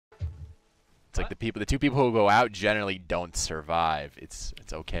It's like the two people who go out generally don't survive. It's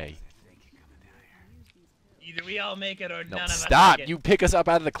okay. Either we all make it or No, none of us stop! make it. You pick us up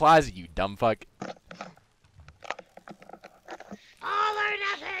out of the closet, you dumb fuck. All or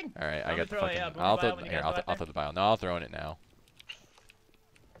nothing! All right, I got the throw it fucking. up. I'll throw. When you Here, guys go I'll out throw the bile. No, I'll throw in it now.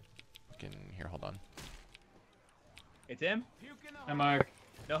 Fucking here, hold on. Hey, Tim? Hi, Mark.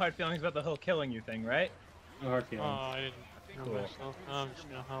 No hard feelings about the whole killing you thing, right? No hard feelings. Oh, I didn't know myself. I'm just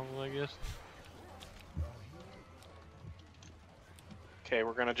gonna humble, I guess. Okay,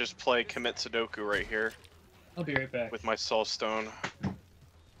 we're gonna just play commit Sudoku right here I'll be right back. with my soul stone.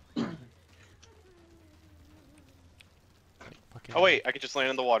 Oh wait, I could just land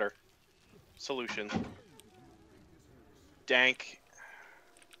in the water. Solution. Dank.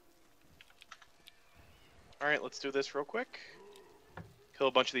 Alright, let's do this real quick. Kill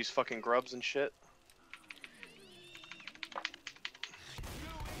a bunch of these fucking grubs and shit.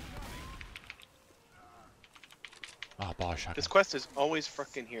 Oh, ball shotgun. This quest is always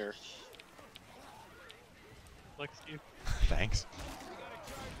fucking here. Like Steve. Thanks.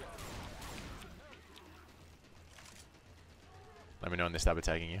 Let me know when they stop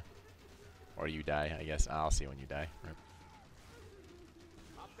attacking you. Or you die, I guess. I'll see when you die. Right.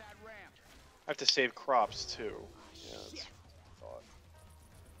 I have to save crops too. Yeah, that's thought.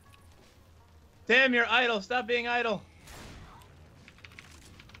 Tim, you're idle. Stop being idle.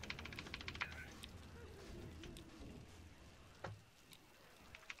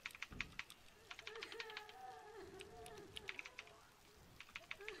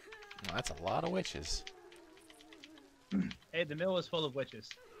 Well, that's a lot of witches. Hey, the mill was full of witches.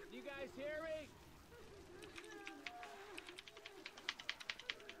 You guys hear me?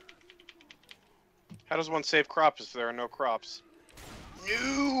 How does one save crops if there are no crops?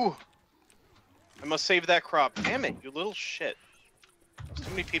 No! I must save that crop. Damn it, you little shit. There's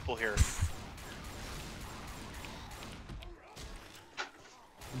too many people here.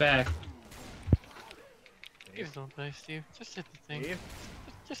 Back. Please don't die, Steve. Just hit the thing. Steve?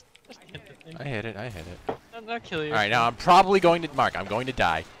 Just hit the thing. I hit it, I hit it. Not kill you. Alright, now I'm probably going to... Mark, I'm going to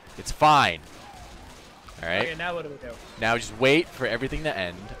die. It's fine. Alright? Okay, now what do we do? Now just wait for everything to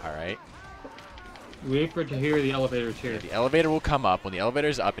end, alright? Wait for it to hear the elevators here. The elevator will come up. When the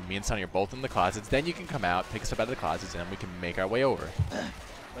elevator's up and me and Sonny are both in the closets, then you can come out, pick us up out of the closets, and then we can make our way over.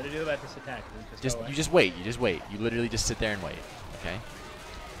 What do you do about this attack? Do we Just go away? You just wait. You just wait. You literally just sit there and wait. Okay?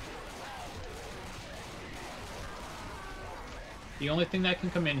 The only thing that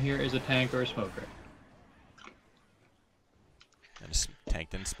can come in here is a tank or a smoker. And a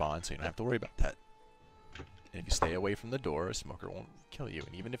tank didn't spawn, so you don't have to worry about that. And if you stay away from the door, a smoker won't kill you.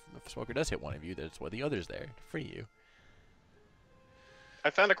 And even if a smoker does hit one of you, there's one of the others there to free you. I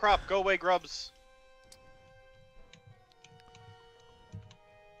found a crop. Go away, grubs.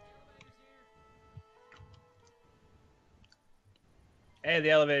 Hey,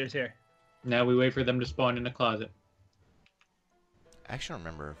 the elevator's here. Now we wait for them to spawn in the closet. I actually don't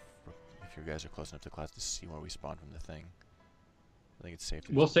remember if you guys are close enough to class to see where we spawn from the thing. I think it's safe.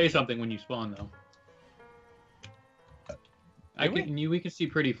 We'll say something when you spawn, though. We can see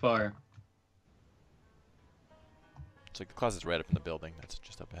pretty far. It's like the closet's right up in the building. That's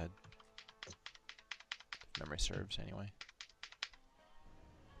just up ahead. If memory serves, anyway.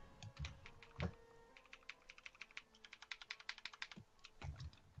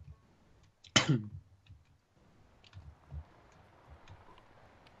 I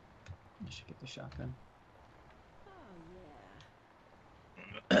should get the shotgun.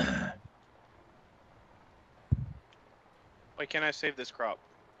 Why can't I save this crop?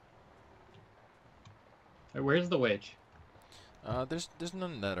 Where's the witch? There's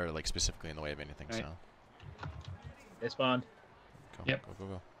none that are like specifically in the way of anything. Right. So. They spawned. Go, Yep.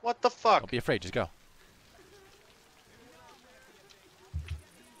 go. What the fuck? Don't be afraid. Just go.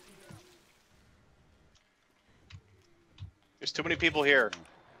 There's too many people here.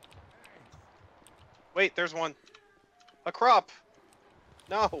 Wait, there's one. A crop.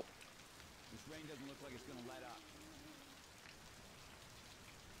 No. This rain doesn't look like it's gonna let up.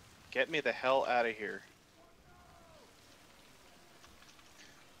 Get me the hell out of here.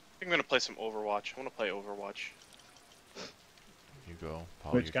 I think I'm gonna play some Overwatch. I wanna play Overwatch. You go.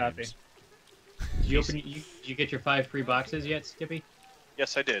 Which copy? games. Did you open? Did you get your 5 free boxes yet, Skippy?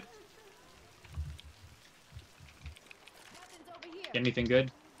 Yes, I did. Get anything good?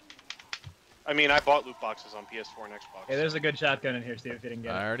 I mean, I bought loot boxes on PS4 and Xbox. Hey, there's a good shotgun in here, Steve, if you didn't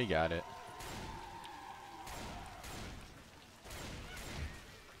get I it. already got it.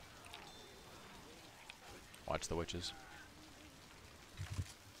 Watch the witches.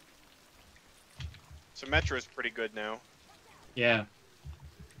 Symmetra is pretty good now. Yeah.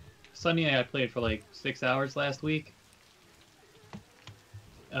 Sunny and I played for like 6 hours last week.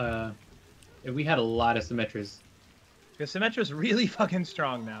 And we had a lot of Symmetras. Because Symmetra's really fucking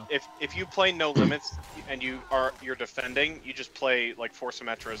strong now. If you play No Limits and you're defending, you just play like 4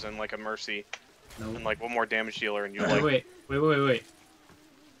 Symmetras and like a Mercy No. and like one more damage dealer, and you Wait, like. wait.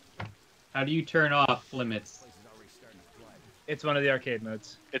 How do you turn off limits? It's one of the arcade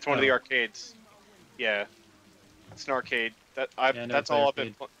modes. It's one of the arcades. Yeah, it's an arcade. Yeah, That's all I've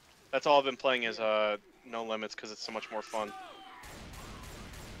been. That's all I've been playing is No Limits because it's so much more fun.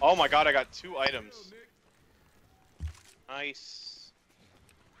 Oh my god, I got 2 items. Nice.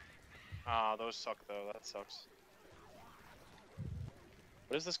 Ah, those suck though. That sucks.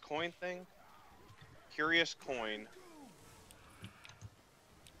 What is this coin thing? Curious coin.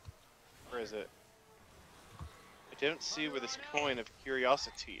 Where is it? I didn't see where this coin of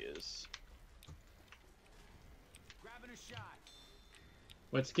curiosity is. Grabbing a shot.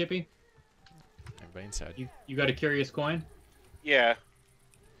 What, Skippy? Everybody inside. You got a curious coin? Yeah.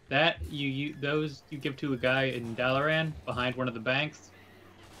 That those you give to a guy in Dalaran behind one of the banks.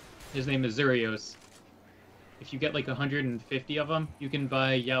 His name is Zurios. If you get like 150 of them, you can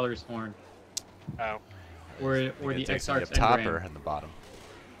buy Yowler's Horn Oh. or You the can take some Exarch's up top Engram. or in the bottom.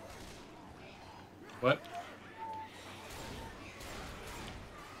 What?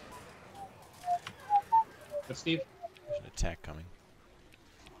 What, Steve? There's an attack coming.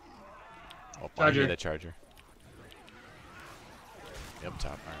 Oh, I Charger. hear that charger. Up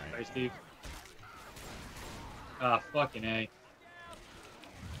top, alright. Sorry, Steve. Ah, fucking A.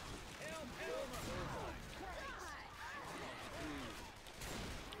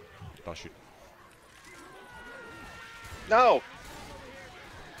 Don't shoot. No!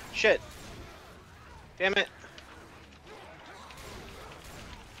 Shit. Damn it.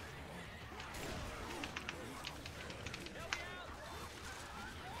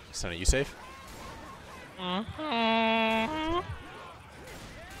 Sonny, you safe?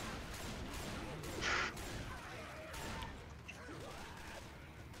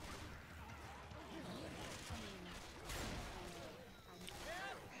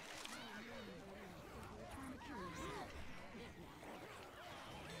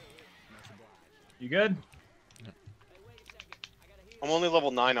 You good? I'm only level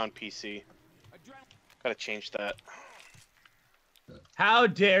 9 on PC. Gotta change that. How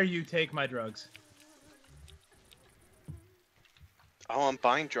dare you take my drugs? Oh, I'm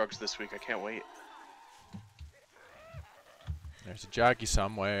buying drugs this week. I can't wait. There's a jockey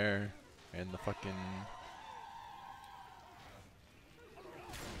somewhere in the fucking...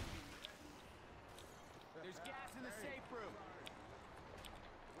 There's gas in the safe room.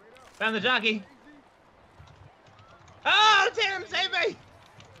 Found the jockey. Oh, Tim, save me!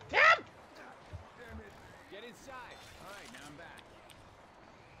 Tim! Get inside. All right, now I'm back.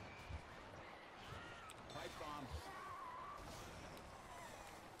 Pipe bomb.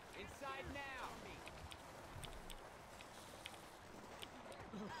 Inside now.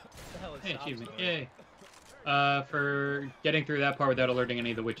 What the hell is Hey, Sob's achievement. doing? Yay. For getting through that part without alerting any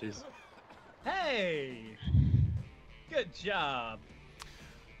of the witches. Hey! Good job.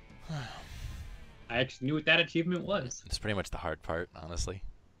 I actually knew what that achievement was. It's pretty much the hard part, honestly.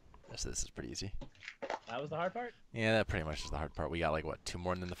 This is pretty easy. That was the hard part? Yeah, that pretty much is the hard part. We got like, what, 2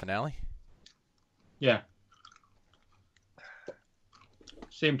 more than the finale? Yeah.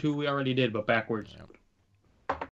 Same two we already did, but backwards. Yep.